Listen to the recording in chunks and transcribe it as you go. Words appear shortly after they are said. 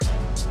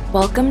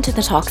Welcome to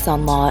the Talks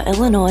on Law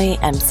Illinois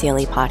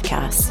MCLE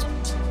podcast.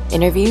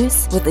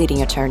 Interviews with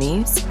leading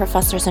attorneys,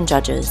 professors, and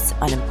judges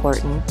on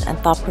important and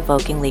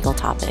thought-provoking legal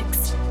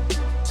topics.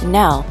 And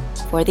now,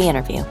 for the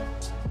interview.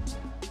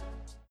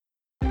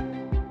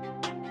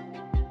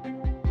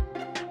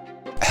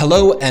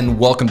 Hello and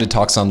welcome to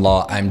Talks on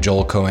Law. I'm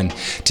Joel Cohen.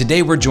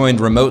 Today we're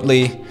joined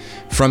remotely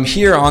from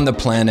here on the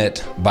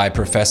planet by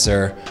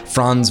Professor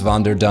Frans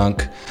van der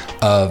Dunk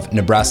of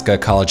Nebraska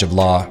College of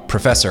Law.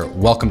 Professor,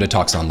 welcome to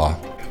Talks on Law.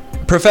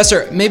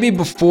 Professor, maybe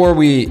before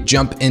we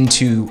jump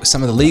into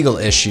some of the legal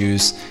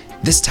issues,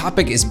 this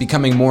topic is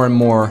becoming more and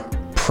more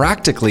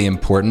practically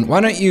important.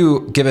 Why don't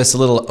you give us a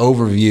little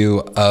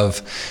overview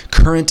of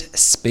current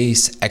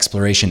space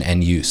exploration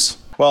and use?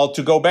 Well,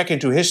 to go back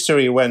into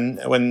history,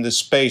 when the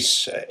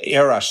space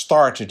era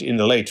started in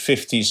the late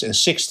 50s and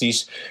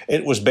 60s,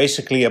 it was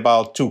basically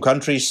about two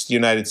countries, the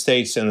United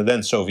States and the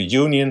then Soviet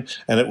Union,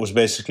 and it was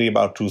basically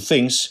about two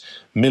things,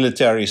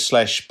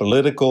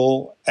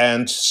 military/political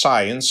and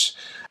science.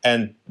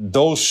 And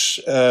those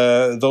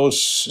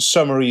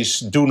summaries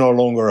do no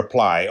longer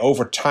apply.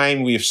 Over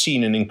time, we have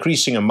seen an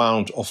increasing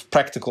amount of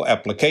practical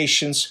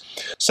applications.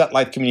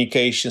 Satellite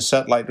communication,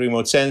 satellite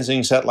remote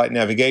sensing, satellite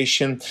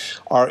navigation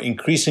are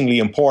increasingly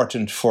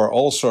important for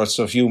all sorts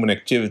of human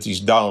activities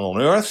down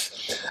on Earth.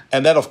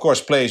 And that, of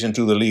course, plays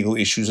into the legal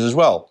issues as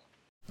well.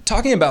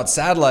 Talking about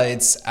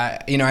satellites,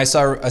 I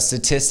saw a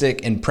statistic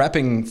in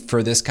prepping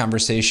for this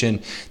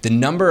conversation. The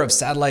number of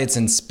satellites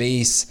in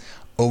space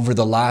over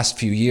the last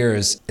few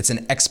years, it's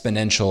an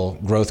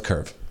exponential growth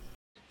curve.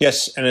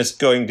 Yes, and it's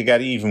going to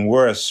get even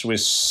worse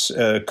with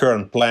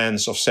current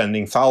plans of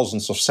sending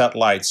thousands of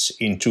satellites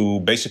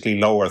into basically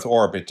low Earth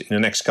orbit in the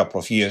next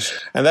couple of years.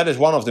 And that is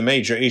one of the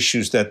major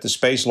issues that the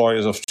space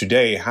lawyers of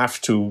today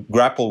have to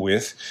grapple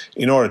with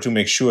in order to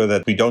make sure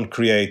that we don't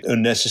create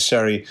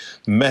unnecessary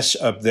mess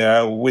up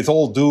there with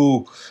all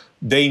due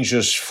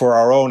dangers for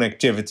our own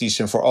activities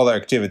and for other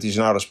activities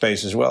in outer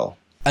space as well.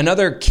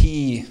 Another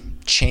key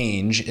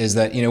change is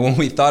that, when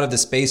we thought of the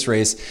space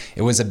race,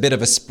 it was a bit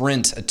of a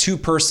sprint, a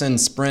two-person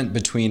sprint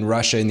between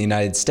Russia and the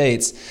United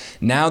States.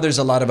 Now there's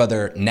a lot of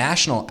other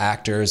national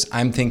actors.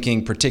 I'm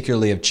thinking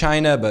particularly of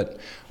China, but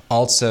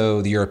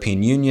also the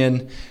European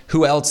Union.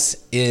 Who else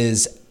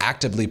is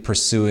actively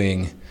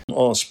pursuing?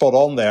 Spot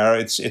on there.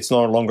 It's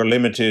no longer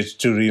limited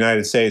to the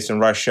United States and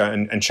Russia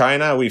and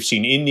China. We've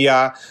seen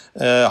India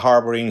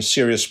harboring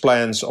serious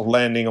plans of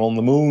landing on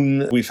the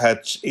moon. We've had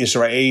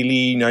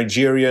Israeli,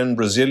 Nigerian,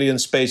 Brazilian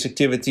space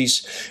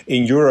activities.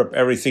 In Europe,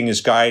 everything is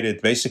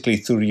guided basically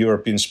through the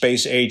European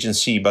Space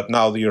Agency, but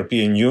now the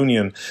European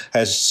Union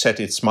has set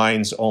its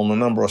minds on a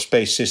number of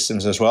space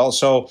systems as well.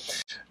 So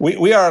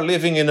we are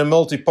living in a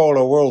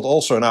multipolar world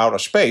also in outer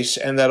space,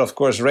 and that of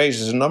course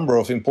raises a number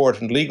of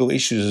important legal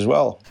issues as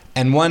well.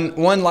 And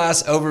one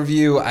last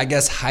overview,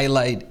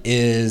 highlight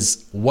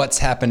is what's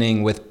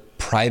happening with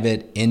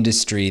private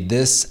industry.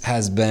 This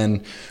has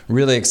been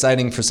really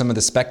exciting for some of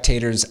the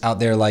spectators out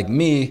there like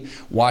me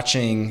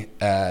watching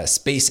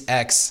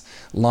SpaceX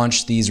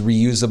launch these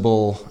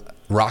reusable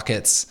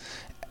rockets.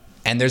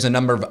 And there's a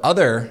number of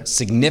other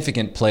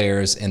significant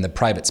players in the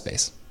private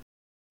space.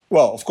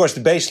 Well, of course,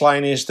 the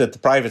baseline is that the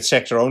private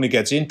sector only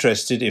gets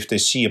interested if they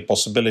see a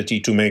possibility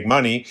to make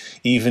money,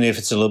 even if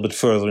it's a little bit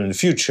further in the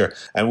future.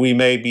 And we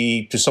may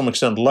be, to some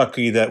extent,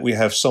 lucky that we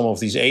have some of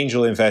these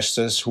angel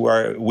investors who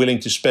are willing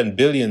to spend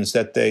billions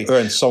that they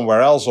earned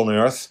somewhere else on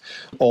Earth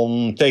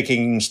on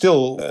taking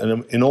still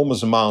an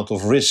enormous amount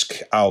of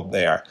risk out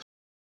there.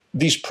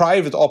 These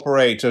private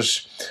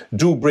operators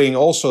do bring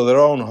also their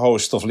own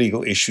host of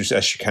legal issues,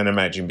 as you can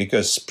imagine,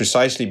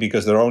 precisely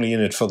because they're only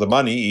in it for the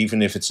money,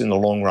 even if it's in the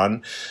long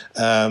run.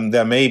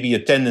 There may be a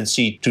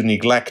tendency to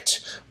neglect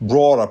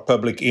broader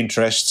public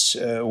interests,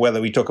 whether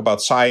we talk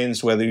about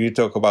science, whether we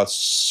talk about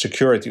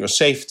security or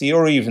safety,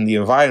 or even the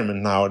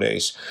environment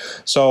nowadays.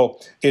 So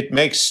it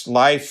makes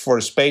life for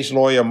a space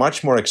lawyer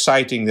much more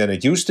exciting than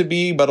it used to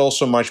be, but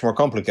also much more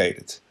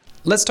complicated.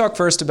 Let's talk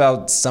first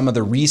about some of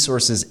the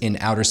resources in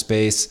outer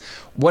space.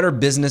 What are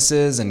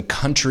businesses and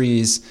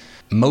countries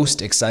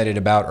most excited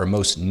about or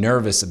most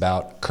nervous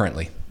about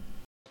currently?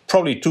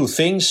 Probably two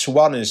things.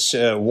 One is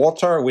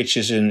water, which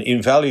is an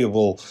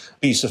invaluable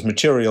piece of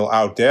material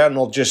out there,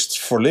 not just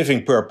for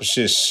living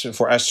purposes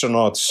for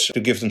astronauts to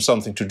give them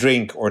something to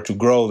drink or to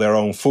grow their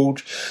own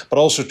food, but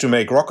also to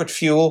make rocket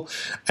fuel.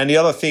 And the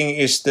other thing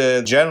is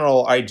the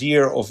general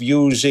idea of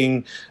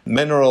using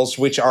minerals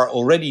which are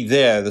already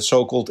there, the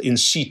so-called in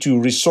situ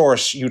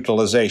resource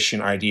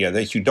utilization idea,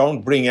 that you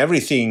don't bring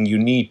everything you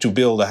need to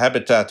build a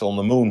habitat on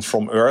the moon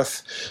from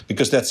Earth,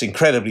 because that's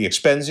incredibly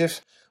expensive,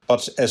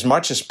 but as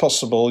much as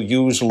possible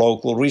use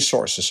local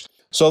resources.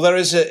 So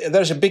there's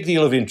a big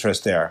deal of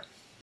interest there.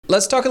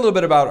 Let's talk a little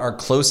bit about our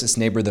closest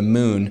neighbor, the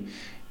moon.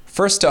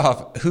 First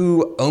off,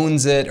 who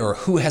owns it or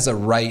who has a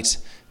right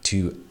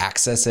to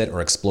access it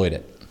or exploit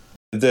it?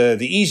 The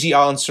easy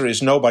answer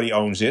is nobody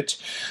owns it,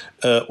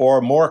 or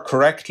more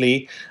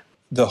correctly,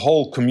 the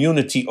whole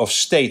community of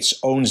states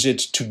owns it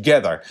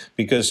together.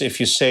 Because if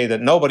you say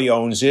that nobody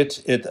owns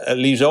it, it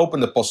leaves open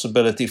the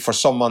possibility for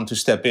someone to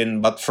step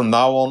in, but from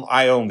now on,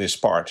 I own this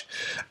part.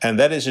 And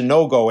that is a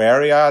no-go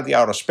area. The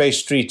Outer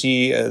Space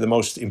Treaty, the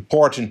most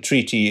important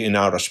treaty in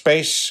outer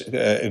space,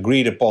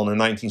 agreed upon in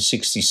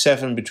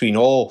 1967 between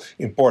all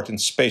important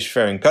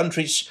spacefaring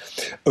countries,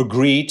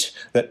 agreed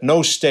that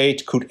no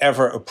state could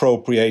ever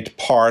appropriate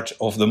part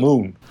of the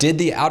moon. Did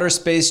the Outer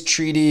Space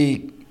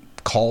Treaty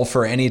call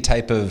for any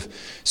type of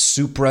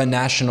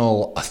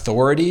supranational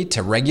authority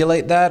to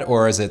regulate that,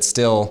 or is it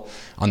still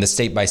on the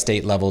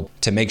state-by-state level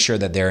to make sure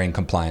that they're in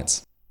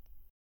compliance?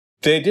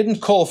 They didn't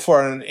call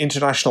for an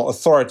international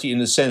authority in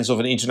the sense of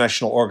an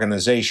international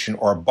organization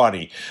or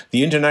body.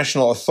 The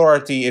international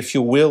authority, if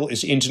you will,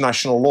 is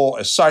international law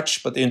as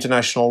such, but the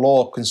international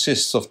law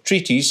consists of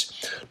treaties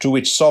to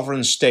which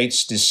sovereign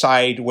states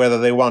decide whether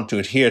they want to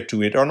adhere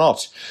to it or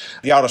not.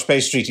 The Outer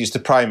Space Treaty is the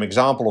prime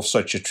example of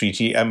such a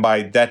treaty, and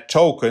by that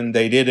token,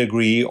 they did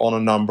agree on a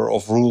number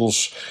of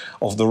rules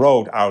of the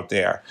road out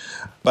there.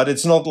 But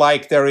it's not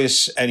like there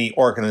is any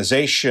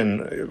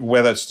organization,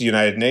 whether it's the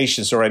United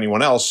Nations or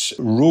anyone else,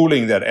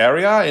 ruling that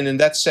area. And in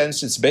that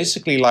sense, it's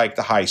basically like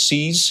the high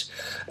seas.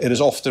 It is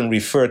often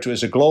referred to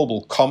as a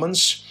global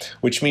commons,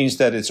 which means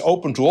that it's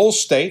open to all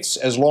states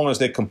as long as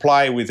they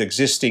comply with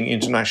existing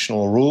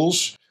international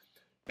rules,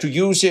 to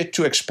use it,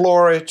 to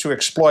explore it, to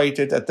exploit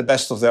it at the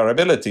best of their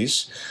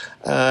abilities.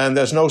 And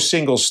there's no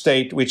single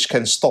state which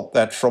can stop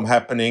that from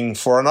happening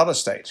for another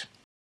state.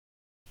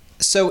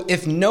 So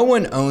if no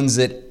one owns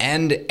it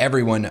and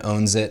everyone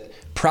owns it,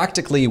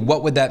 practically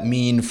what would that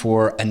mean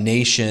for a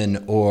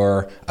nation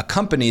or a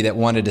company that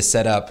wanted to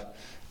set up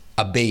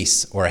a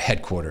base or a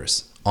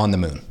headquarters on the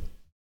moon?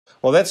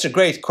 Well, that's a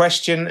great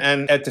question,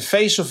 and at the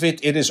face of it,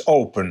 it is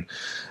open.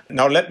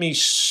 Now, let me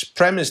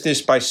premise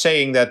this by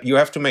saying that you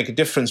have to make a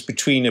difference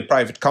between a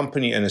private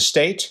company and a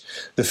state.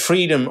 The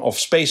freedom of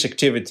space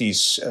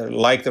activities,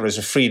 like there is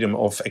a freedom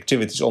of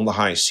activities on the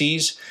high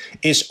seas,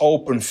 is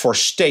open for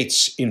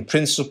states in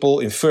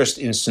principle, in first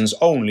instance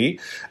only,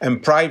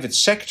 and private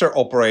sector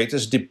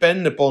operators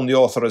depend upon the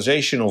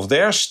authorization of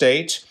their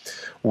state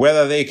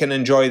whether they can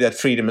enjoy that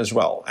freedom as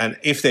well. And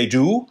if they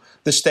do,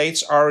 the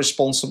states are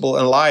responsible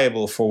and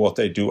liable for what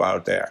they do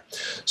out there.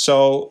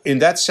 So in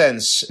that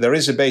sense, there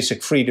is a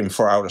basic freedom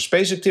for outer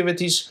space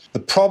activities. The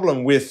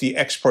problem with the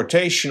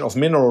exportation of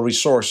mineral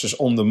resources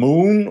on the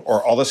moon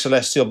or other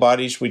celestial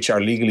bodies, which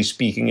are legally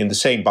speaking in the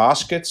same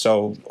basket,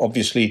 so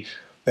obviously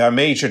there are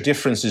major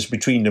differences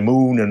between the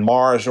moon and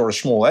Mars or a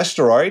small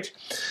asteroid,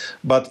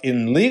 but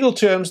in legal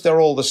terms they're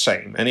all the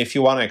same. And if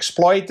you want to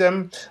exploit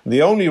them,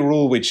 the only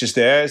rule which is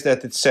there is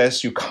that it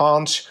says you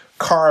can't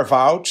carve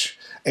out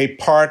a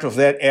part of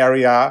that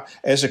area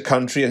as a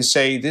country and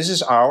say this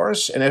is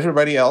ours and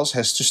everybody else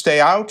has to stay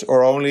out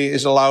or only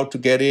is allowed to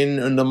get in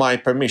under my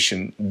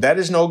permission. That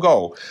is no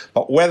go.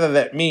 But whether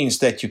that means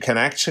that you can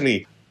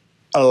actually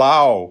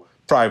allow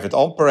private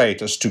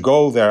operators to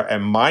go there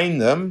and mine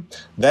them,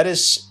 that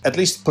is at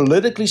least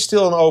politically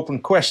still an open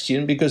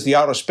question, because the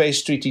Outer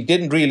Space Treaty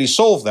didn't really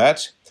solve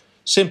that,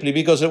 simply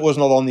because it was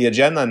not on the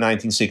agenda in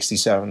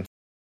 1967.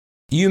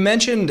 You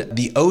mentioned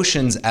the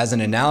oceans as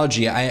an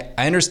analogy. I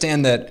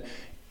understand that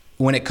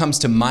when it comes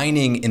to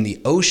mining in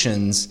the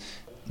oceans,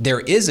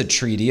 there is a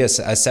treaty, a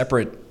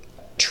separate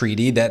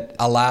treaty that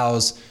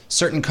allows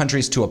certain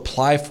countries to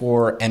apply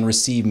for and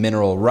receive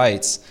mineral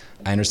rights.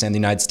 I understand the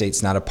United States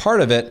is not a part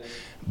of it,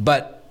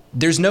 but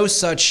there's no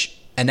such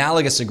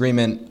analogous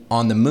agreement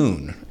on the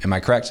moon. Am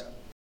I correct?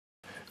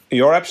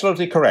 You're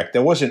absolutely correct.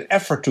 There was an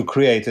effort to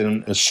create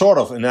a sort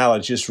of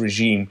analogous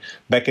regime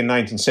back in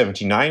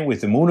 1979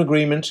 with the Moon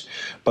Agreement,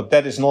 but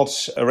that is not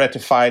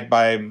ratified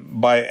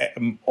by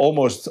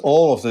almost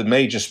all of the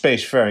major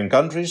spacefaring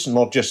countries,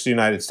 not just the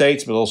United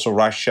States, but also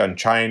Russia and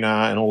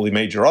China and all the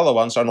major other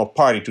ones are not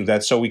party to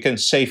that, so we can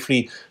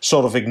safely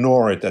sort of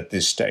ignore it at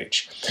this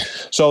stage.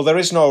 So there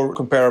is no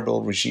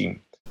comparable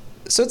regime.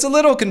 So it's a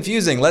little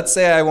confusing. Let's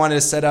say I wanted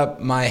to set up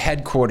my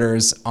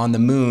headquarters on the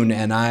moon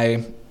and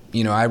I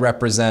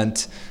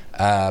represent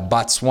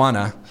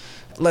Botswana.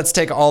 Let's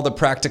take all the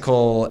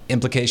practical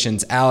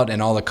implications out and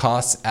all the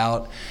costs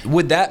out.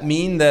 Would that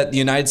mean that the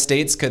United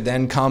States could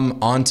then come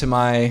onto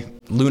my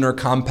lunar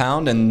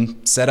compound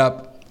and set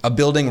up a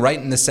building right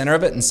in the center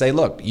of it and say,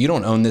 look, you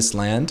don't own this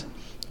land.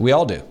 We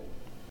all do.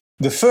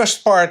 The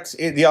first part,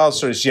 the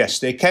answer is yes,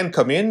 they can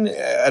come in.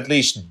 At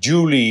least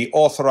duly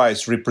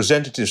authorized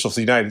representatives of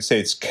the United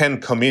States can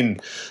come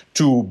in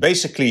to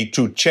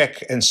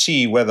check and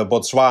see whether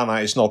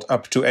Botswana is not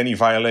up to any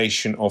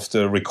violation of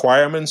the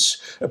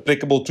requirements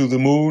applicable to the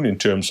moon in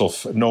terms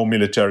of no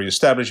military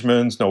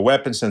establishments, no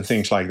weapons and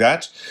things like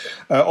that.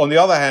 On the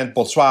other hand,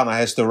 Botswana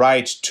has the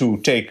right to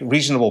take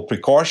reasonable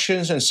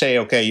precautions and say,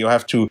 okay, you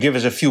have to give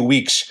us a few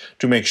weeks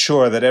to make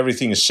sure that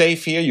everything is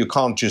safe here. You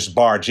can't just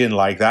barge in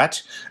like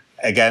that.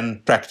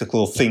 Again,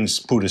 practical things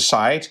put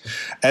aside.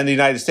 And the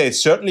United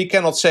States certainly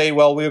cannot say,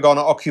 well, we're going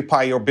to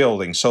occupy your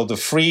building. So the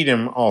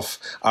freedom of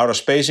outer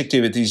space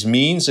activities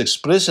means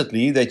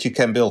explicitly that you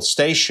can build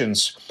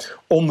stations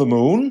on the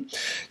moon.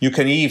 You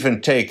can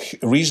even take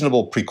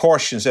reasonable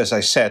precautions, as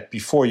I said,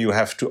 before you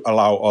have to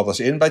allow others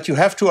in, but you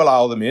have to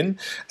allow them in.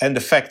 And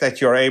the fact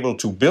that you're able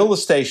to build a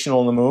station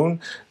on the moon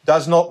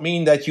does not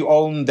mean that you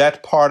own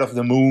that part of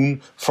the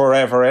moon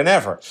forever and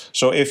ever.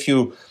 So if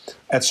you,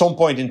 at some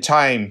point in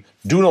time,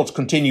 do not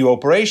continue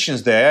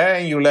operations there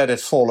and you let it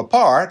fall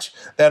apart,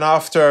 then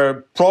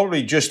after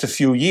probably just a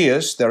few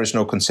years, there is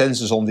no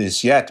consensus on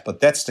this yet,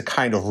 but that's the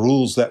kind of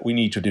rules that we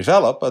need to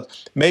develop.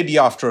 But maybe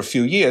after a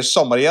few years,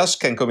 somebody else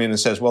can come in and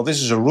says, well, this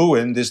is a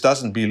ruin. This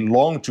doesn't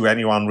belong to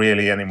anyone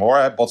really anymore.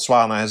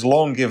 Botswana has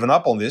long given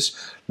up on this.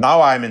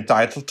 Now I'm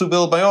entitled to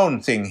build my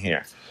own thing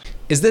here.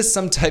 Is this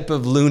some type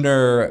of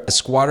lunar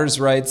squatters'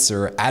 rights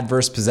or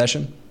adverse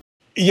possession?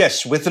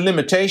 Yes, with the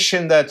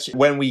limitation that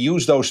when we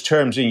use those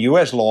terms in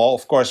US law,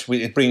 of course,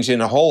 it brings in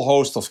a whole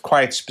host of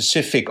quite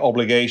specific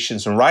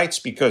obligations and rights,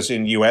 because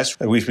in the US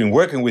we've been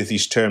working with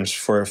these terms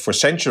for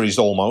centuries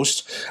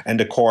almost, and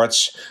the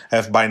courts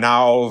have by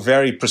now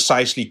very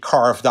precisely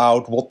carved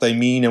out what they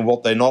mean and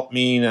what they not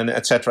mean, and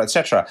et cetera, et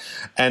cetera.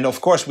 And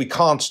of course, we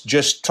can't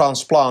just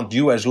transplant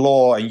US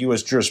law and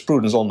US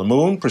jurisprudence on the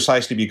moon,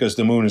 precisely because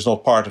the moon is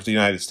not part of the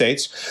United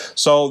States.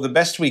 So the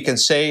best we can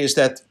say is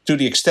that to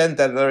the extent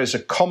that there is a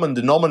common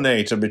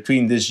denominator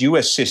between this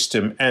US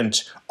system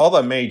and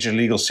other major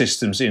legal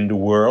systems in the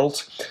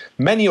world,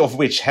 many of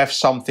which have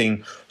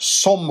something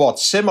somewhat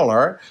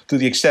similar, to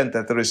the extent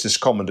that there is this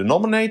common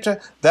denominator,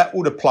 that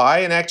would apply.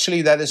 And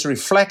actually that is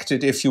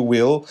reflected, if you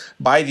will,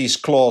 by these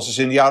clauses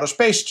in the Outer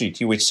Space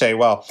Treaty, which say,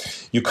 well,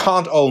 you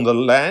can't own the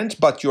land,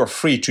 but you're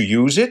free to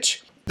use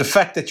it. The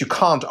fact that you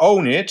can't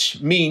own it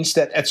means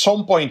that at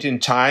some point in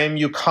time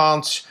you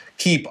can't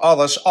keep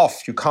others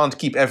off. You can't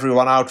keep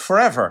everyone out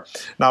forever.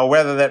 Now,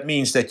 whether that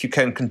means that you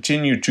can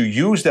continue to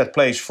use that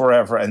place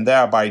forever and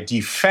thereby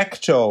de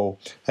facto,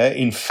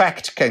 in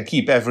fact, can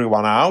keep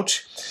everyone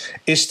out,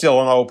 is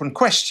still an open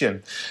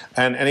question.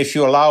 And if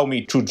you allow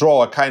me to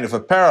draw a kind of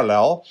a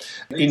parallel,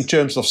 in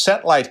terms of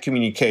satellite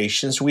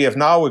communications, we have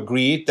now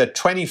agreed that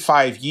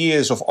 25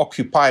 years of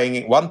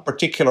occupying one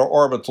particular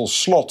orbital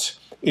slot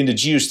in the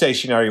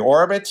geostationary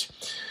orbit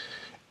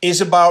is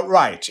about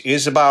right,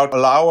 is about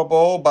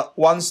allowable, but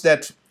once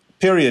that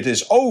period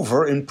is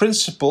over, in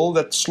principle,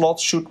 that slot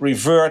should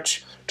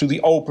revert to the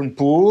open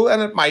pool,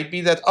 and it might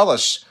be that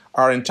others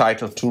are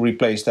entitled to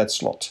replace that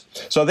slot.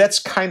 So that's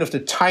kind of the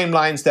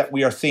timelines that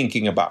we are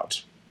thinking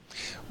about.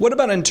 What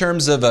about in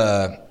terms of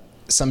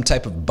some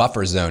type of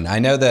buffer zone? I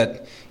know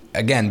that,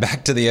 again,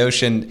 back to the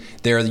ocean,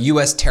 there are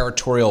U.S.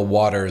 territorial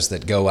waters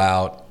that go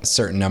out a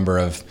certain number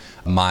of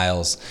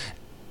miles.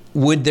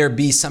 Would there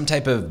be some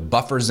type of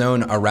buffer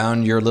zone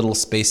around your little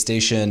space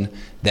station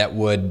that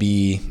would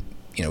be,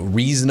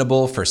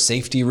 reasonable for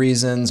safety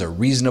reasons or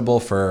reasonable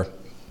for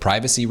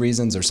privacy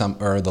reasons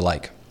or the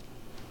like?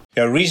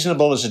 Yeah,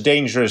 reasonable is a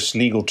dangerous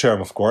legal term,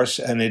 of course,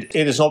 and it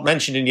is not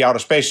mentioned in the Outer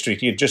Space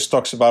Treaty. It just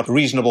talks about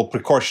reasonable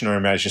precautionary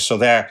measures. So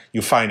there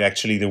you find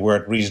actually the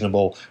word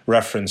reasonable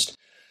referenced.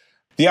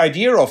 The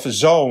idea of a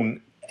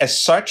zone as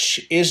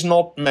such is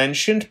not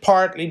mentioned,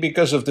 partly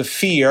because of the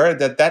fear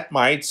that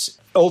might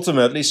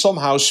ultimately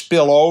somehow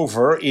spill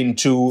over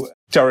into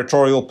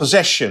territorial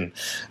possession,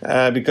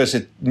 because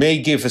it may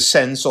give a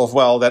sense of,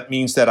 well, that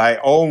means that I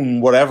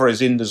own whatever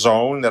is in the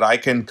zone, that I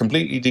can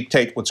completely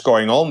dictate what's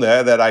going on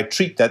there, that I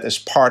treat that as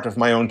part of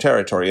my own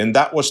territory. And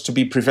that was to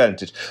be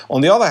prevented.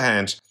 On the other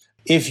hand,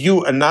 if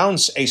you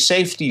announce a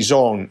safety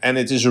zone and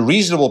it is a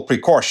reasonable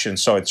precaution,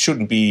 so it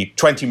shouldn't be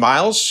 20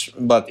 miles,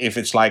 but if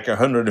it's like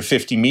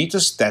 150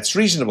 meters, that's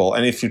reasonable.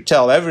 And if you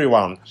tell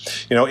everyone,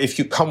 if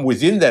you come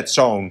within that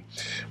zone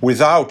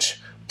without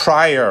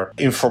prior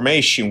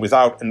information,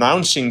 without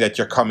announcing that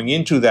you're coming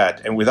into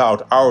that, and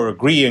without our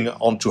agreeing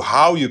on to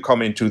how you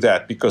come into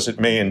that, because it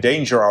may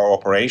endanger our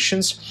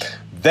operations,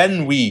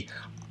 then we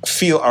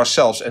feel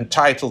ourselves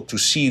entitled to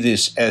see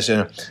this as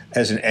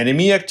an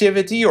enemy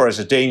activity or as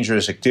a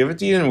dangerous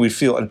activity, and we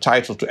feel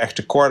entitled to act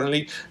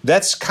accordingly.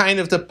 That's kind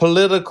of the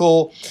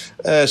political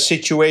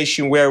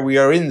situation where we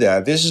are in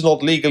there. This is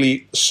not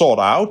legally sought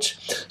out.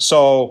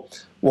 So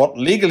what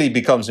legally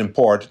becomes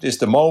important is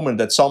the moment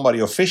that somebody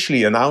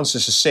officially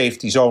announces a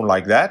safety zone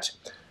like that.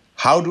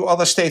 How do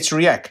other states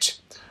react?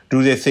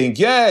 Do they think,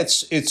 yeah,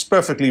 it's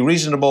perfectly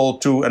reasonable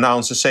to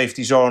announce a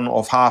safety zone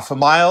of 0.5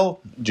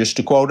 mile, just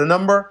to quote a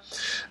number,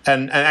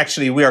 and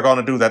actually we are going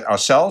to do that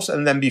ourselves.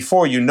 And then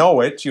before you know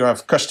it, you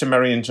have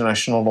customary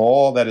international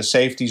law that a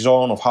safety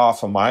zone of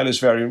 0.5 mile is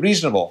very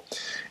reasonable.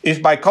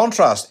 If by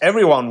contrast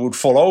everyone would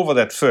fall over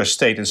that first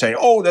state and say,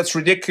 oh, that's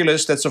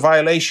ridiculous, that's a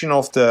violation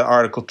of the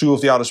Article 2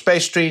 of the Outer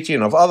Space Treaty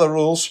and of other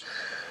rules,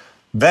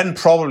 then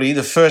probably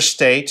the first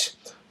state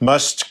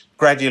must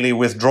gradually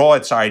withdraw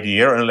its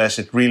idea unless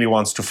it really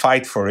wants to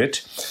fight for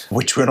it,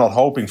 which we're not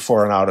hoping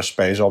for in outer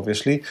space,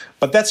 obviously.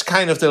 But that's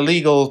kind of the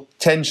legal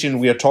tension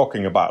we are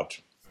talking about.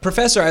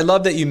 Professor, I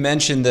love that you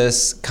mentioned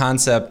this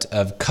concept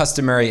of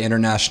customary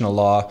international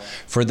law.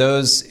 For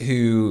those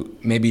who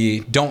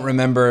maybe don't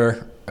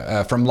remember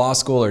from law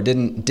school or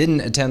didn't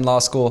attend law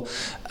school,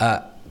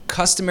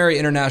 customary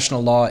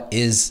international law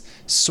is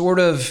sort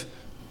of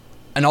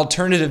an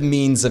alternative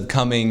means of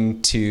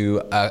coming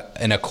to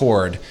an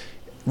accord.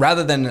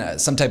 Rather than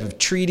some type of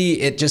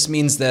treaty, it just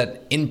means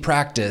that in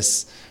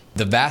practice,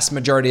 the vast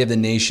majority of the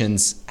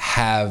nations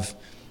have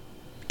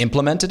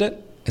implemented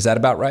it. Is that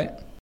about right?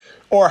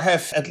 Or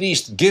have at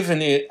least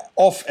given it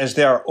off as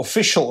their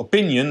official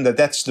opinion that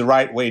that's the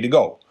right way to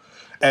go,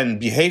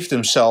 and behave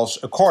themselves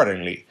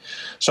accordingly.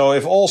 So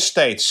if all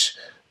states,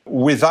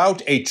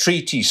 without a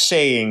treaty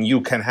saying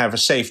you can have a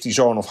safety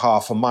zone of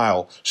half a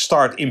mile,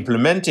 start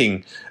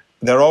implementing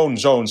their own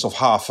zones of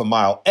half a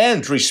mile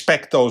and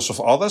respect those of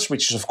others,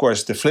 which is of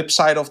course the flip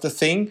side of the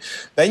thing,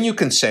 then you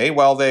can say,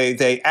 well,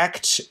 they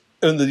act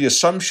under the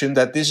assumption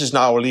that this is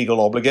now a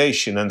legal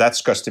obligation, and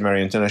that's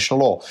customary international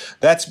law.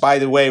 That's, by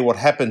the way, what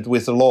happened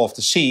with the law of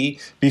the sea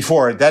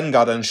before it then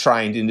got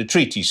enshrined in the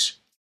treaties.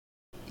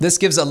 This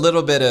gives a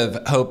little bit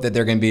of hope that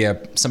there can be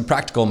some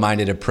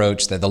practical-minded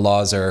approach, that the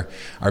laws are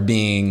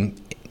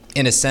being,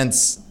 in a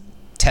sense,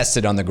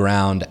 tested on the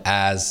ground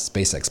as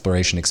space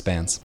exploration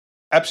expands.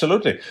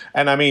 Absolutely.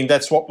 And I mean,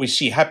 that's what we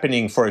see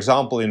happening, for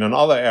example, in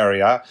another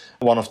area,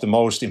 one of the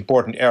most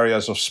important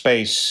areas of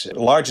space,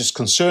 largest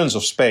concerns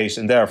of space,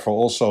 and therefore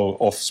also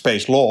of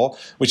space law,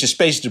 which is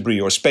space debris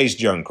or space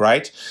junk,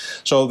 right?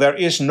 So there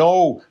is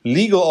no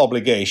legal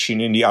obligation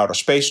in the Outer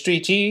Space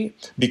Treaty,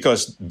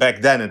 because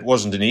back then it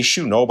wasn't an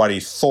issue. Nobody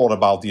thought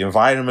about the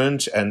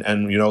environment and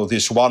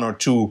this one or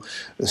two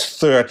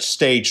third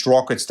stage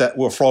rockets that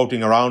were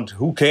floating around.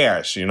 Who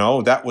cares?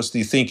 That was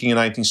the thinking in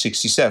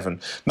 1967.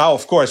 Now,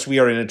 of course,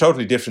 we are in a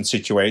totally different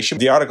situation.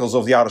 The Articles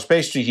of the Outer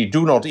Space Treaty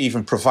do not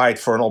even provide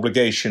for an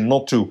obligation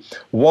not to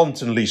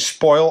wantonly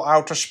spoil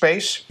outer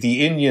space.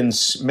 The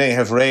Indians may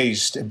have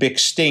raised a big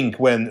stink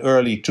when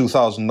early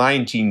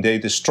 2019 they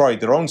destroyed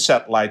their own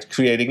satellite,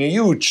 creating a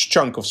huge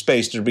chunk of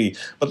space debris.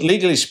 But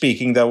legally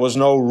speaking, there was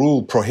no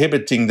rule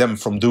prohibiting them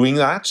from doing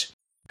that.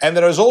 And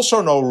there is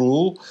also no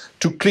rule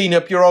to clean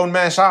up your own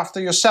mess after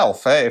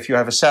yourself. If you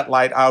have a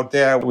satellite out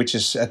there which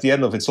is at the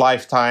end of its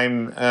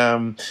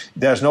lifetime,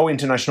 there's no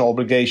international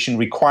obligation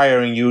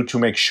requiring you to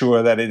make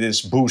sure that it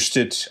is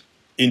boosted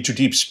into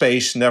deep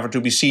space, never to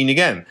be seen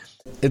again.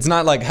 It's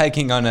not like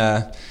hiking in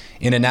a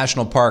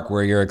national park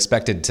where you're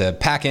expected to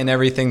pack in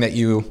everything that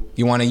you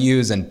want to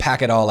use and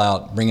pack it all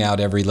out, bring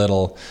out every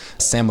little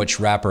sandwich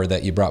wrapper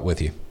that you brought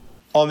with you.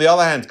 On the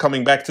other hand,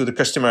 coming back to the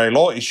customary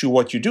law issue,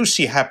 what you do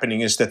see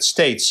happening is that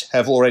states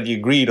have already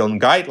agreed on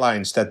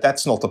guidelines that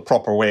that's not the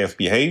proper way of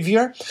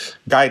behavior.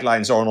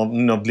 Guidelines are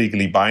not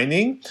legally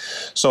binding.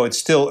 So it's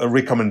still a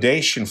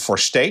recommendation for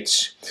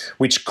states,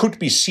 which could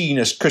be seen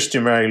as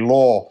customary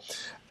law,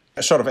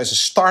 sort of as a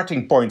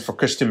starting point for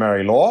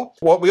customary law.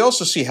 What we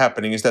also see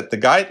happening is that the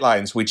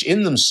guidelines, which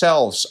in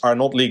themselves are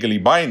not legally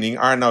binding,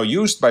 are now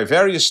used by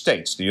various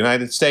states, the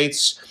United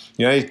States,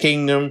 United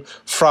Kingdom,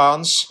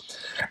 France,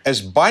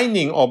 as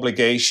binding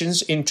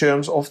obligations in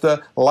terms of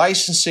the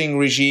licensing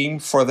regime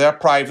for their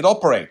private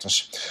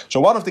operators.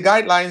 So one of the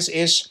guidelines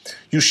is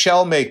you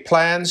shall make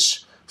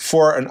plans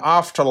for an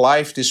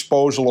afterlife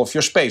disposal of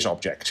your space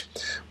object,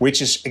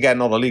 which is, again,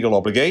 not a legal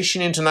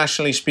obligation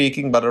internationally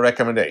speaking, but a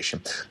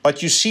recommendation.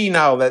 But you see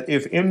now that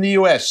if in the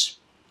US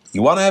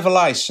you want to have a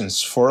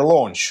license for a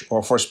launch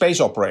or for a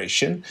space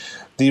operation,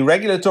 the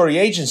regulatory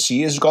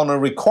agency is going to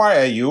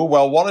require you,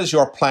 well, what is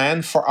your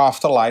plan for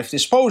afterlife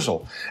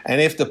disposal? And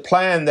if the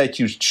plan that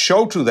you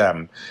show to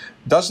them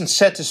doesn't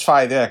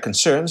satisfy their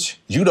concerns,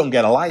 you don't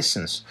get a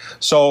license.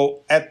 So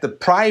at the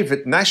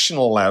private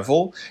national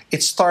level,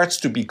 it starts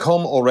to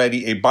become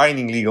already a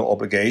binding legal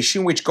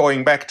obligation, which,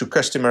 going back to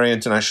customary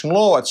international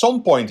law, at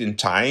some point in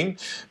time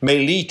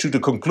may lead to the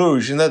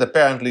conclusion that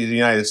apparently the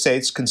United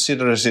States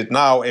considers it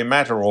now a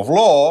matter of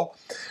law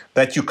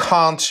that you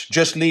can't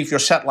just leave your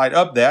satellite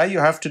up there. You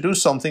have to do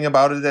something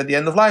about it at the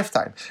end of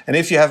lifetime. And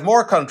if you have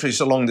more countries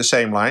along the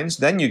same lines,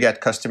 then you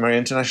get customary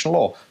international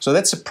law. So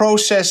that's a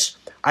process,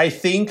 I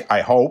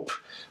hope,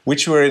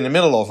 which we're in the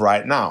middle of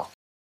right now.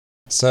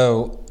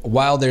 So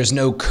while there's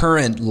no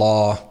current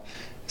law,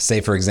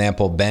 say, for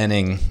example,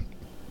 banning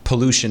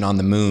pollution on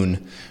the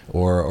moon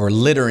or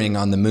littering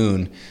on the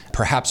moon,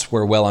 perhaps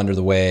we're well under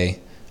the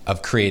way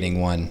of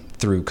creating one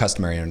through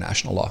customary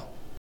international law.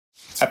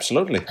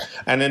 Absolutely.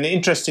 And an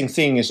interesting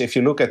thing is, if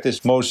you look at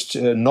this most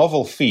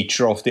novel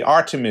feature of the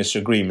Artemis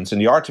agreements and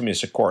the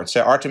Artemis Accords.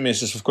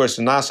 Artemis is, of course,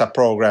 the NASA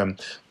program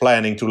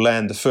planning to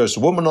land the first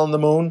woman on the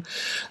moon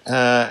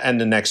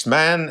and the next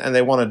man. And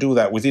they want to do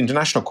that with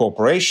international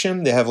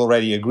cooperation. They have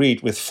already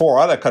agreed with 4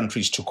 other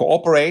countries to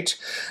cooperate.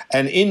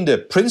 And in the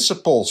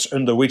principles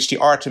under which the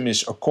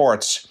Artemis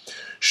Accords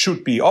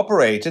should be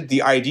operated,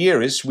 the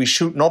idea is we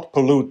should not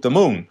pollute the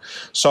moon.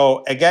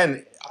 So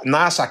again,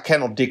 NASA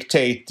cannot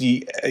dictate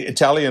the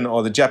Italian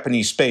or the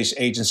Japanese space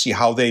agency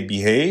how they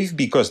behave,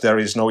 because there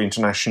is no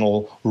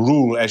international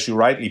rule, as you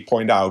rightly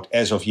point out,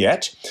 as of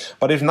yet.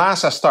 But if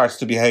NASA starts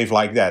to behave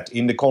like that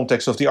in the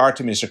context of the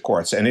Artemis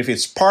Accords, and if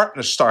its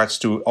partner starts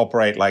to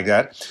operate like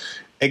that,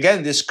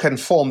 again, this can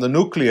form the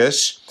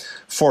nucleus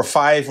for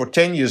 5 or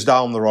 10 years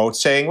down the road,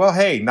 saying, well,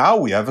 hey, now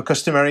we have a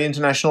customary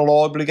international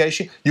law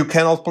obligation. You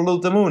cannot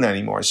pollute the moon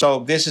anymore. So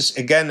this is,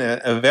 again,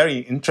 a very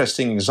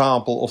interesting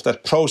example of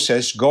that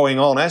process going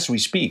on as we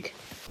speak.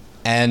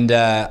 And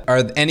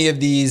are any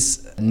of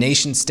these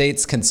nation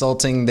states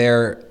consulting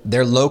their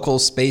local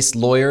space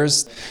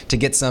lawyers to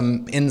get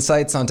some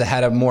insights onto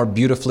how to more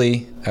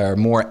beautifully or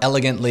more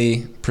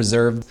elegantly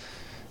preserve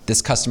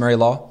this customary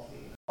law?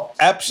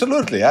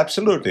 Absolutely,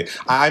 absolutely.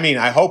 I mean,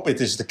 I hope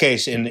it is the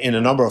case in a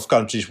number of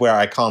countries where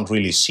I can't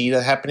really see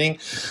that happening.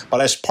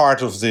 But as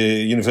part of the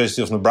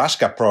University of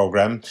Nebraska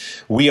program,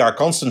 we are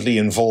constantly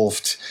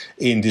involved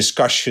in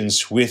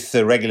discussions with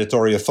the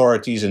regulatory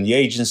authorities and the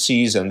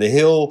agencies and the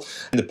Hill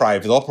and the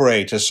private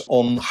operators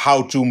on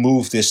how to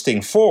move this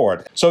thing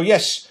forward. So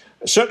yes,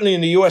 certainly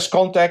in the US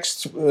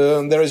context,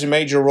 there is a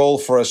major role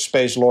for us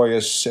space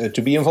lawyers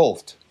to be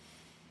involved.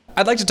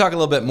 I'd like to talk a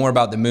little bit more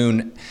about the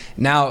moon.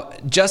 Now,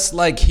 just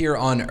like here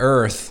on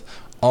Earth,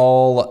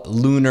 all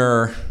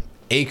lunar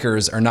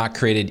acres are not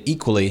created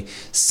equally.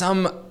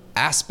 Some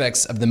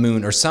aspects of the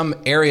moon or some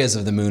areas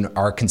of the moon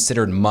are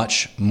considered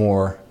much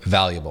more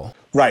valuable.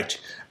 Right.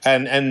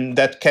 And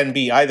that can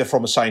be either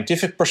from a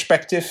scientific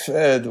perspective,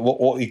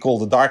 what we call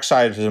the dark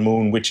side of the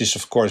moon, which is,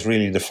 of course,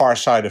 really the far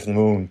side of the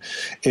moon,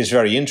 is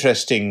very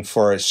interesting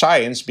for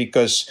science,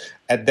 because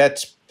at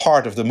that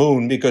part of the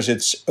moon, because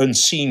it's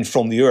unseen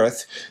from the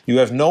Earth, you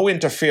have no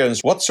interference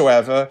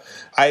whatsoever,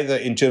 either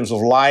in terms of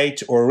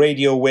light or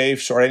radio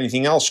waves or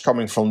anything else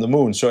coming from the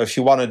moon. So if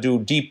you want to do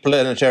deep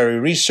planetary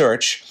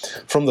research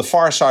from the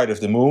far side of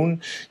the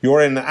moon,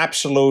 you're in an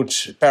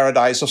absolute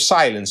paradise of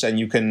silence, and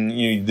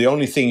the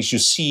only things you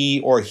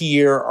see or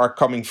hear are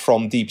coming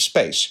from deep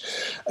space.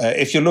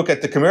 If you look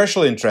at the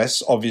commercial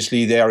interests,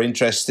 obviously they are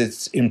interested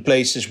in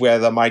places where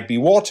there might be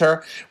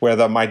water, where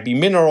there might be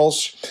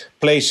minerals,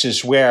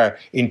 places where,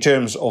 in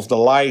terms of the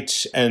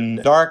light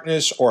and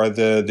darkness or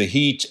the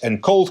heat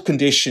and cold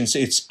conditions,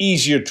 it's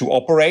easier to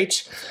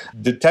operate.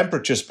 The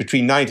temperatures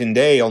between night and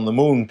day on the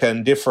moon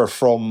can differ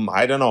from,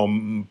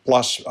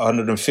 plus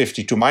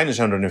 150 to minus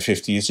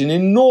 150. It's an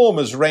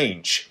enormous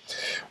range,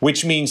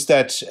 which means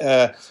that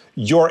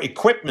your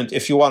equipment,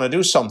 if you want to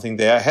do something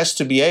there, has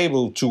to be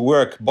able to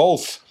work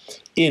both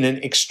in an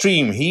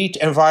extreme heat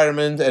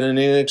environment and in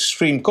an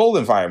extreme cold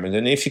environment.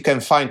 And if you can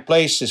find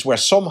places where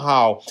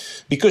somehow,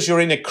 because you're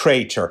in a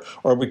crater,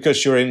 or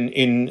because you're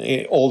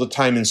in all the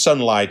time in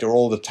sunlight, or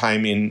all the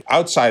time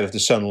outside of the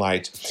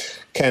sunlight,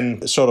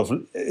 can sort of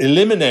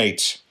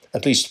eliminate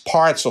at least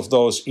parts of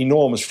those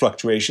enormous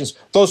fluctuations,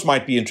 those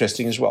might be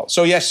interesting as well.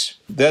 So yes,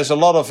 there's a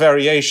lot of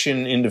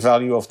variation in the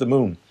value of the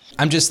moon.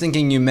 I'm just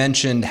thinking, you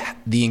mentioned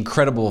the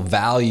incredible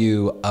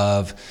value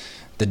of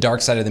the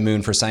dark side of the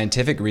moon for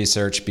scientific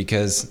research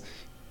because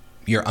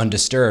you're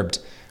undisturbed.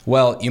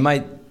 Well, you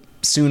might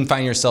soon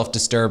find yourself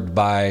disturbed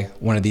by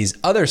one of these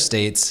other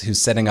states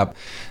who's setting up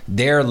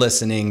their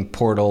listening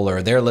portal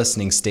or their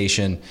listening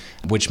station,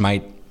 which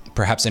might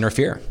perhaps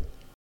interfere.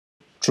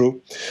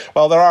 True.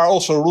 Well, there are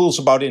also rules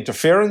about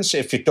interference.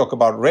 If you talk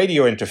about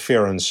radio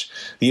interference,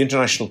 the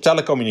International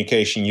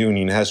Telecommunication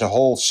Union has a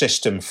whole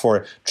system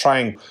for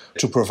trying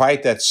to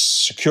provide that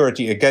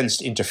security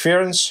against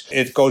interference.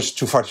 It goes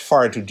too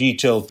far into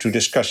detail to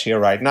discuss here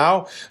right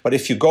now. But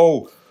if you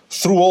go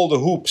through all the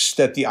hoops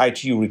that the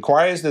ITU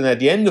requires, then at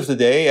the end of the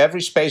day,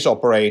 every space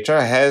operator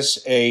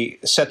has a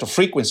set of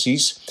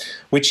frequencies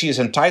which he is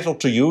entitled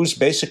to use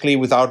basically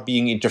without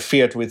being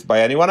interfered with by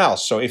anyone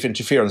else. So if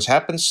interference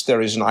happens,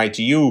 there is an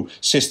ITU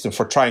system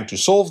for trying to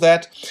solve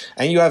that,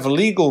 and you have a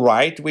legal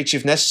right which,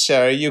 if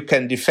necessary, you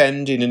can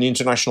defend in an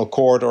international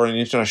court or an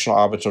international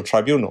arbitral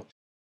tribunal.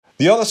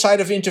 The other side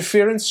of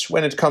interference,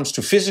 when it comes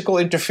to physical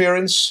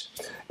interference,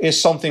 is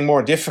something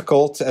more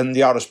difficult, and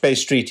the Outer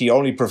Space Treaty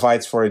only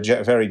provides for a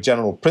very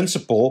general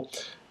principle,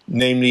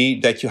 namely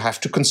that you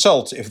have to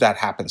consult if that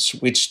happens,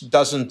 which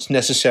doesn't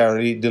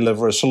necessarily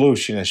deliver a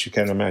solution, as you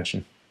can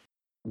imagine.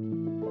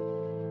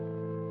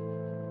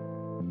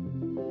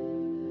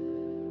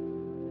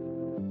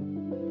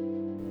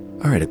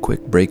 All right, a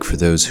quick break for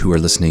those who are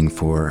listening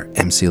for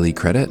MCLE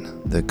credit.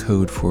 The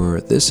code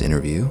for this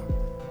interview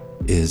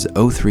is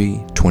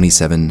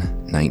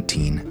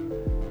 032719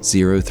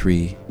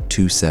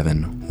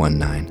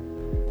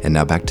 032719. And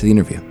now back to the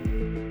interview.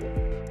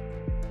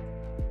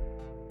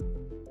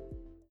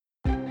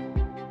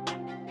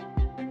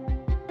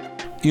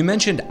 You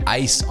mentioned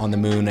ice on the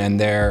moon, and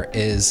there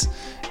is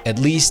at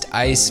least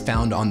ice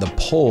found on the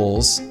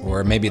poles,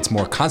 or maybe it's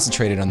more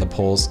concentrated on the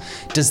poles.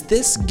 Does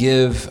this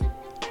give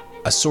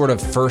a sort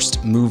of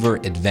first mover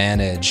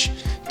advantage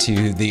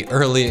to the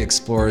early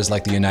explorers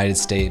like the United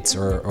States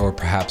or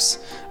perhaps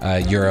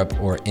Europe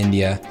or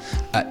India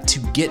to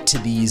get to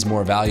these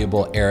more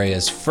valuable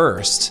areas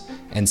first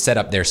and set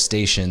up their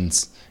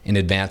stations in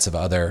advance of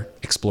other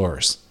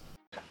explorers.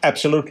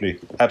 Absolutely,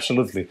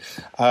 absolutely.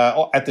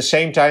 At the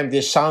same time,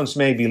 this sounds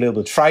maybe a little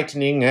bit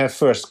frightening.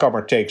 First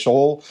comer takes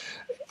all.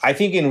 I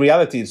think in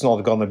reality it's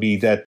not going to be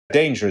that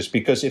dangerous,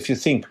 because if you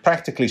think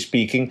practically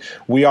speaking,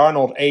 we are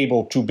not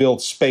able to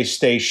build space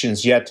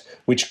stations yet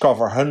which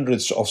cover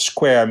hundreds of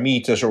square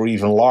meters or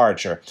even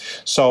larger.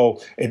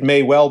 So it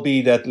may well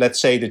be that, let's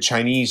say, the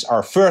Chinese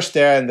are first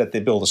there and that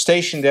they build a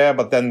station there,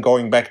 but then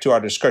going back to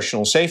our discussion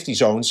on safety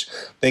zones,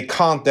 they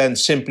can't then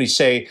simply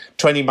say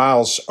 20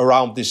 miles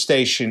around this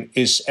station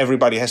is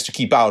everybody has to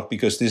keep out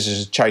because this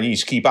is a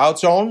Chinese keep out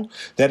zone.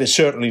 That is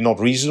certainly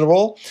not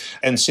reasonable.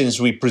 And since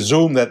we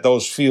presume that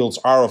those fields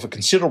are of a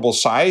considerable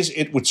size,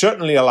 it would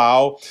certainly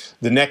allow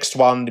the next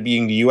one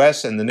being the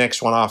US and the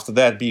next one after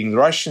that being the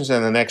Russians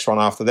and the next one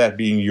after that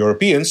being the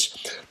Europeans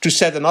to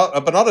set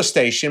up another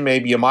station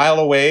maybe a mile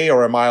away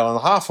or a mile and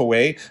a half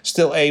away,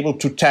 still able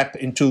to tap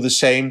into the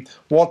same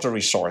water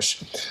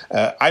resource.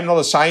 I'm not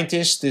a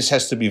scientist. This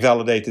has to be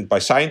validated by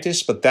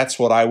scientists, but that's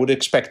what I would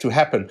expect to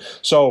happen.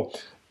 So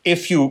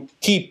if you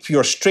keep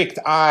your strict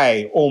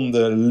eye on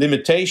the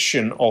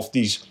limitation of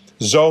these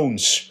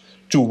zones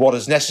to what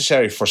is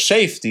necessary for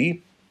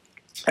safety,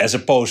 as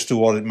opposed to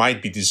what it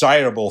might be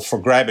desirable for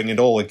grabbing it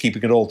all and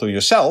keeping it all to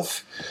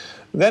yourself,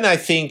 then I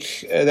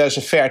think there's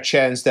a fair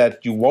chance that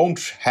you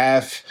won't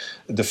have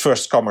the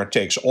first comer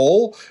takes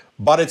all.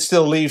 But it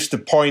still leaves the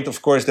point,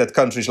 of course, that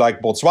countries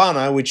like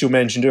Botswana, which you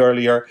mentioned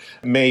earlier,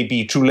 may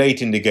be too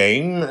late in the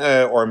game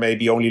or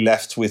maybe only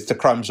left with the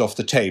crumbs off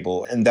the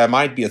table. And there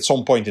might be at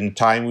some point in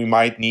time we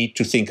might need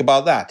to think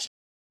about that.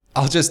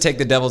 I'll just take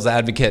the devil's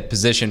advocate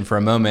position for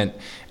a moment.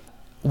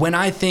 When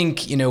I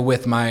think,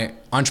 with my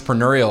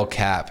entrepreneurial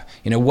cap,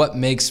 what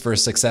makes for a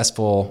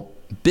successful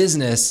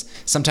business,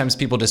 sometimes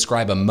people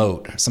describe a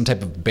moat, some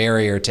type of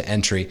barrier to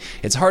entry.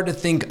 It's hard to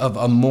think of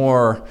a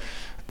more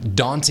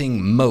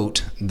daunting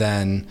moat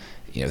than,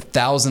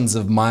 thousands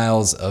of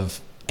miles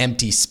of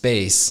empty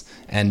space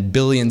and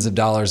billions of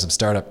dollars of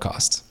startup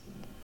costs.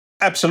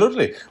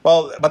 Absolutely.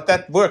 Well, but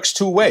that works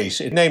two ways.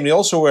 It namely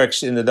also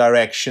works in the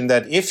direction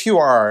that if you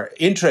are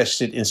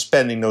interested in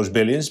spending those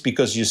billions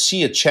because you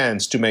see a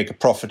chance to make a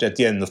profit at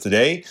the end of the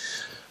day,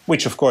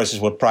 which of course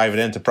is what private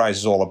enterprise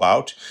is all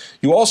about,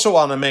 you also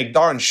want to make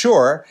darn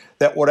sure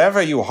that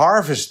whatever you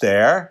harvest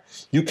there,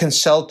 you can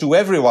sell to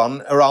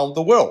everyone around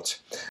the world.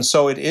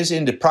 So it is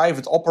in the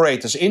private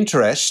operator's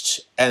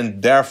interest,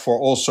 and therefore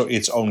also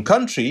its own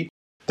country,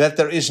 that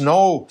there is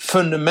no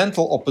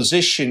fundamental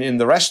opposition in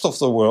the rest of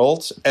the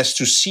world as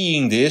to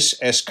seeing this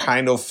as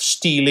kind of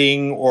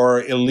stealing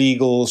or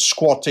illegal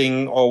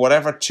squatting or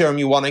whatever term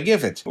you want to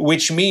give it.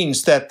 Which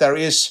means that there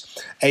is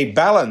a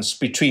balance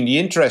between the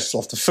interests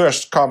of the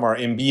first comer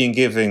in being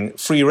given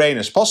free rein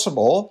as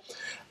possible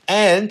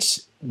and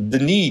the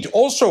need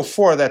also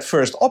for that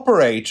first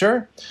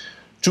operator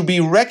to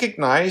be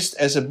recognized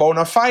as a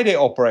bona fide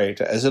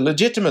operator, as a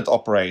legitimate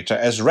operator,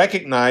 as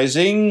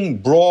recognizing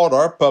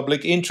broader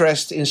public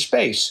interest in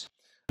space.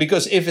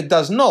 Because if it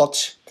does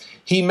not,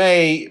 he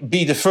may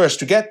be the first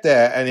to get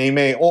there and he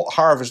may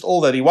harvest all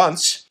that he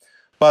wants,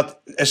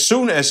 but as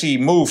soon as he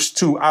moves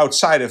to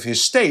outside of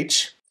his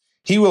state,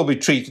 he will be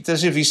treated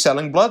as if he's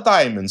selling blood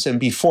diamonds and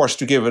be forced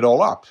to give it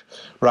all up,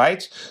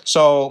 right?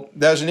 So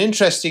there's an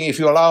interesting, if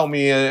you allow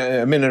me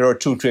a minute or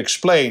two to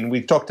explain,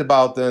 we talked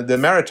about the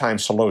maritime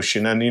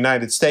solution and the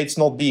United States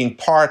not being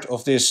part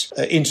of this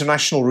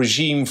international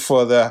regime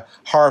for the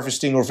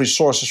harvesting of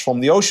resources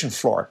from the ocean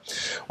floor.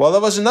 Well, there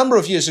was a number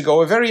of years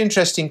ago a very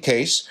interesting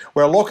case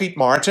where Lockheed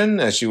Martin,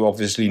 as you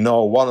obviously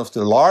know, one of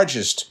the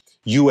largest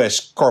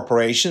US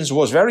corporations,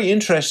 was very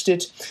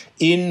interested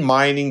in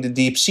mining the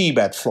deep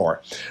seabed floor.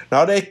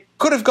 Now, they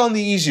could have gone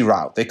the easy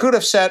route. They could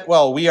have said,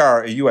 well, we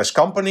are a US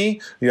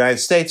company, the United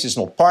States is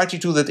not party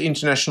to that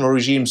international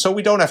regime, so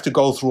we don't have to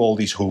go through all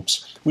these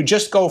hoops. We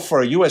just go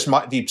for a US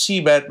deep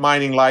seabed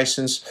mining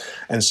license,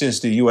 and since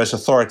the US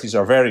authorities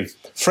are very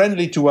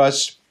friendly to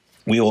us,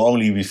 we will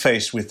only be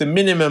faced with the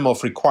minimum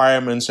of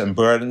requirements and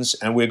burdens,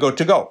 and we're good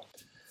to go.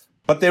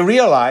 But they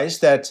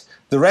realized that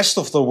the rest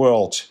of the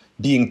world,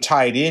 being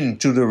tied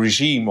into the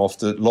regime of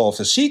the Law of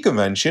the Sea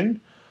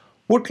Convention,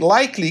 would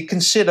likely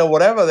consider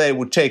whatever they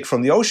would take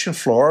from the ocean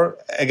floor,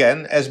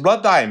 again, as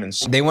blood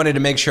diamonds. They wanted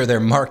to make sure their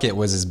market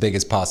was as big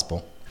as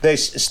possible. They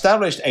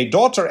established a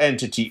daughter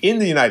entity in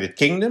the United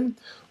Kingdom,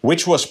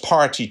 which was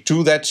party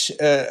to that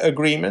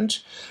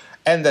agreement.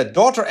 And that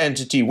daughter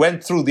entity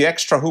went through the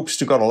extra hoops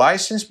to get a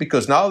license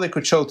because now they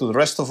could show to the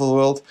rest of the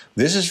world,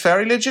 this is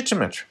very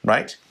legitimate,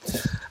 right?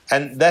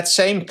 And that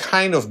same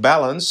kind of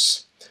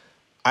balance,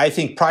 I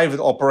think private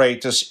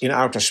operators in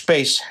outer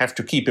space have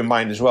to keep in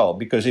mind as well,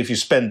 because if you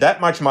spend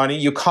that much money,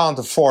 you can't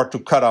afford to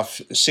cut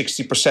off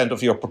 60%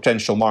 of your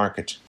potential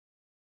market.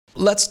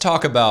 Let's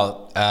talk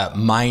about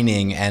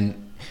mining,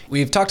 and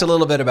we've talked a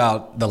little bit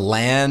about the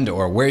land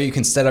or where you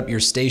can set up your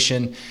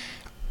station.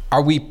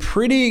 Are we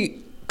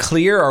pretty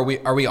clear? Are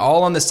we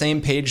all on the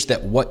same page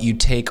that what you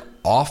take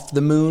off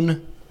the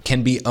moon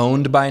can be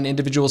owned by an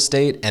individual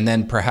state and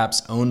then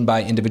perhaps owned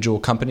by individual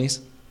companies?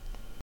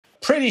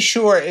 pretty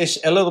sure is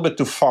a little bit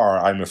too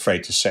far, I'm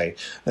afraid to say.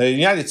 The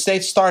United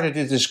States started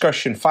this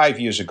discussion 5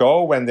 years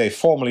ago when they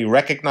formally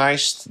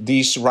recognized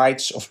these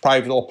rights of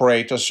private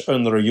operators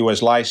under a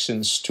US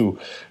license to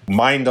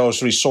mine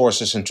those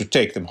resources and to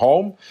take them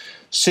home.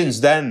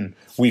 Since then,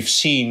 we've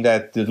seen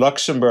that the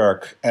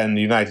Luxembourg and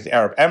the United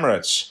Arab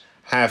Emirates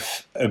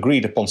have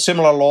agreed upon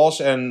similar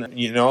laws, and,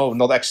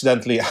 not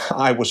accidentally,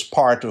 I was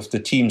part of the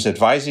teams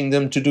advising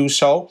them to do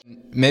so.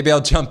 Maybe I'll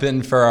jump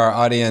in for our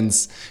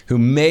audience who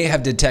may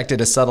have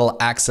detected a subtle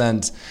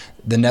accent.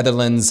 The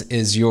Netherlands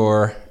is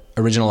your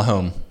original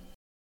home.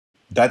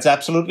 That's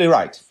absolutely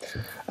right.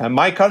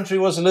 My country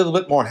was a little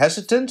bit more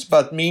hesitant,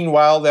 but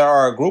meanwhile there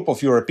are a group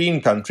of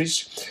European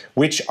countries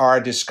which are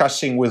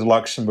discussing with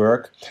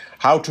Luxembourg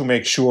how to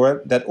make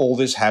sure that all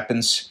this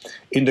happens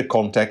in the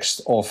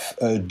context of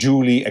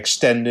duly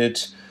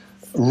extended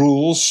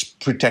rules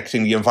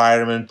protecting the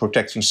environment,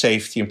 protecting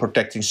safety and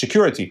protecting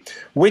security,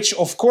 which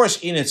of course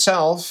in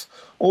itself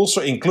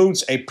also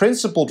includes a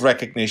principled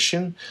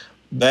recognition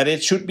that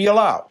it should be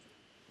allowed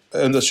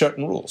under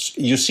certain rules.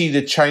 You see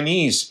the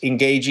Chinese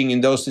engaging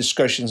in those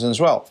discussions as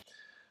well.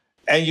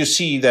 And you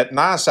see that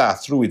NASA,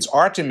 through its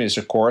Artemis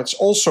Accords,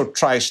 also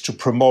tries to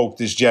promote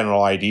this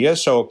general idea.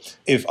 So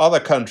if other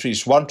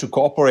countries want to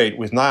cooperate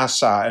with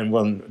NASA and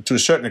want, to a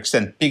certain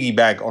extent,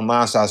 piggyback on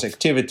NASA's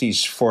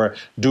activities for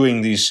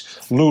doing these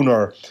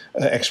lunar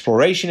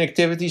exploration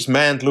activities,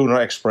 manned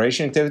lunar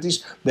exploration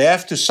activities, they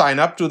have to sign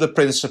up to the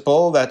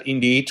principle that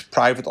indeed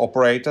private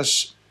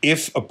operators,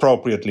 if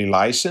appropriately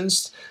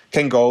licensed,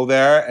 can go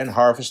there and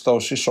harvest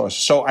those resources.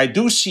 So I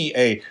do see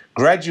a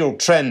gradual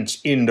trend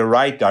in the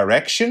right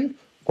direction,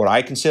 what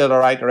I consider the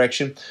right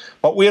direction,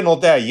 but we are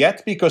not there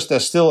yet because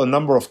there's still a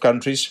number of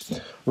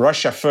countries,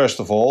 Russia first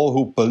of all,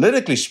 who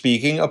politically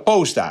speaking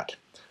oppose that.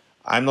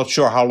 I'm not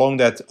sure how long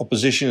that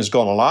opposition is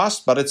going to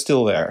last, but it's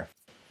still there.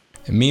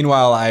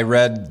 Meanwhile, I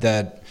read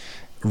that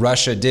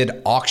Russia did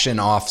auction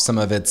off some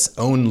of its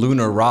own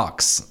lunar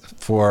rocks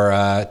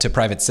to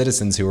private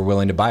citizens who were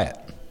willing to buy it.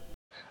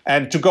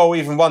 And to go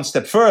even one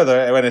step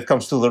further, when it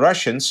comes to the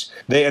Russians,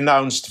 they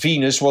announced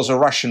Venus was a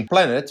Russian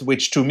planet,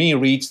 which to me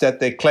reads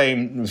that they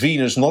claim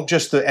Venus not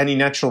just any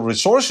natural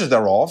resources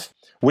thereof,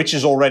 which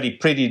is already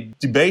pretty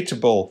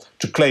debatable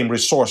to claim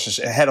resources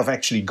ahead of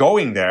actually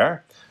going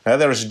there.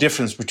 There is a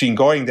difference between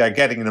going there,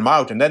 getting them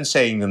out, and then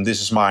saying them,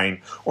 this is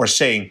mine, or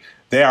saying,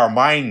 they are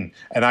mine,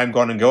 and I'm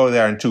going to go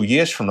there in 2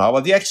 years from now.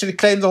 But they actually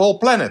claim the whole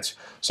planet.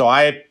 So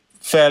I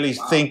fairly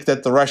think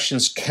that the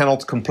Russians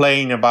cannot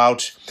complain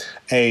about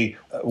a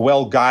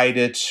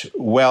well-guided,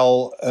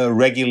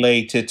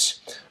 well-regulated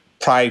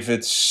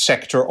private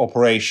sector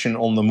operation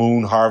on the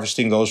moon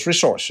harvesting those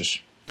resources.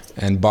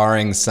 And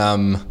barring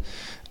some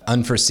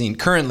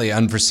currently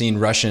unforeseen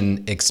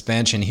Russian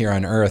expansion here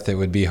on Earth, it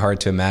would be hard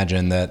to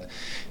imagine that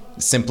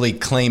simply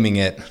claiming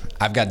it,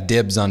 I've got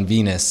dibs on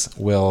Venus,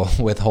 will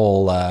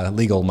withhold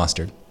legal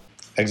mustard.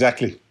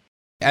 Exactly.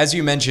 As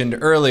you mentioned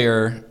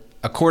earlier,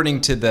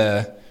 according to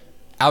the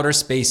Outer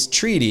Space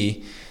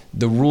Treaty,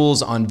 the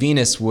rules on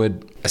Venus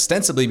would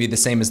ostensibly be the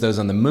same as those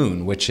on the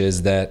moon, which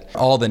is that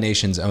all the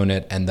nations own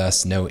it and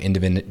thus no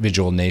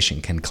individual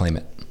nation can claim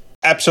it.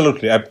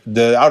 Absolutely.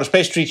 The Outer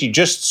Space Treaty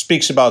just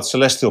speaks about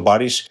celestial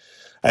bodies,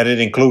 and it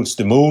includes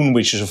the moon,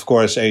 which is of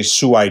course a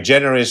sui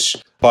generis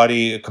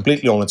body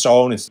completely on its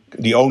own. It's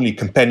the only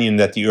companion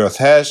that the Earth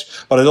has,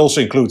 but it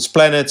also includes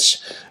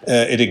planets,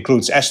 it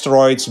includes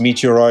asteroids,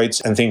 meteoroids,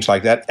 and things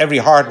like that. Every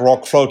hard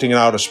rock floating in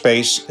outer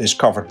space is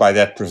covered by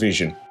that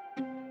provision.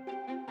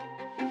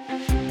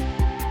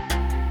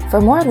 For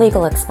more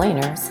legal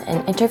explainers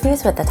and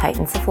interviews with the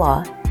titans of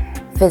law,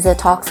 visit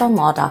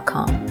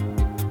talksonlaw.com.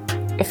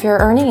 If you're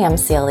earning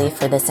MCLE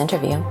for this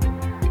interview,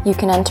 you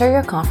can enter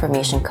your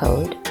confirmation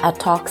code at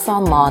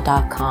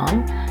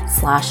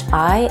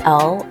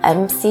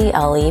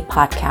talksonlaw.com/ILMCLE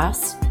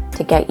podcast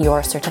to get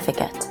your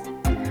certificate.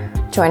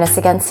 Join us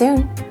again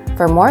soon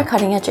for more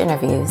cutting-edge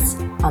interviews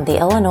on the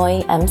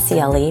Illinois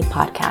MCLE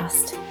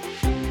podcast.